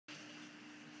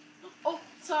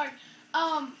sorry.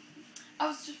 I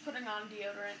was just putting on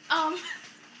deodorant.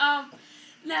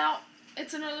 Now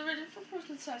it's another video for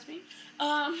PortionSizeMe.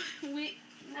 I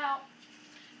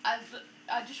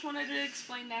just wanted to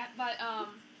explain that, but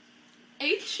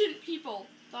ancient people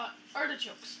thought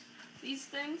artichokes, these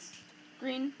things,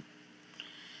 green,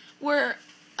 were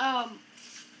a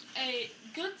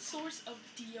good source of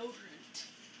deodorant.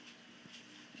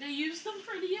 They used them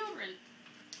for deodorant.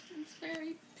 It's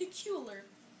very peculiar.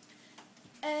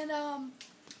 And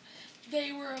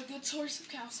they were a good source of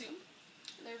calcium.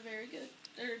 They're very good.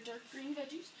 They're dark green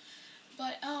veggies.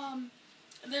 But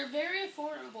they're very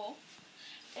affordable.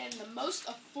 And the most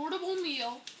affordable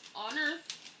meal on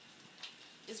earth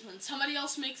is when somebody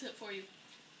else makes it for you.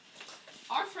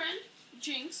 Our friend,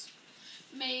 Jinx,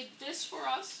 made this for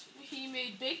us. He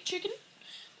made baked chicken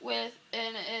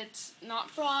and it's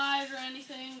not fried or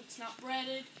anything. It's not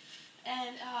breaded.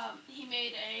 And he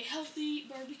made a healthy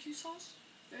barbecue sauce.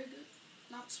 Very good.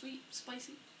 Not sweet,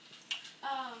 spicy.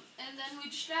 And then we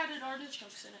just added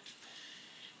artichokes in it.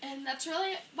 And that's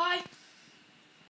really it. Bye.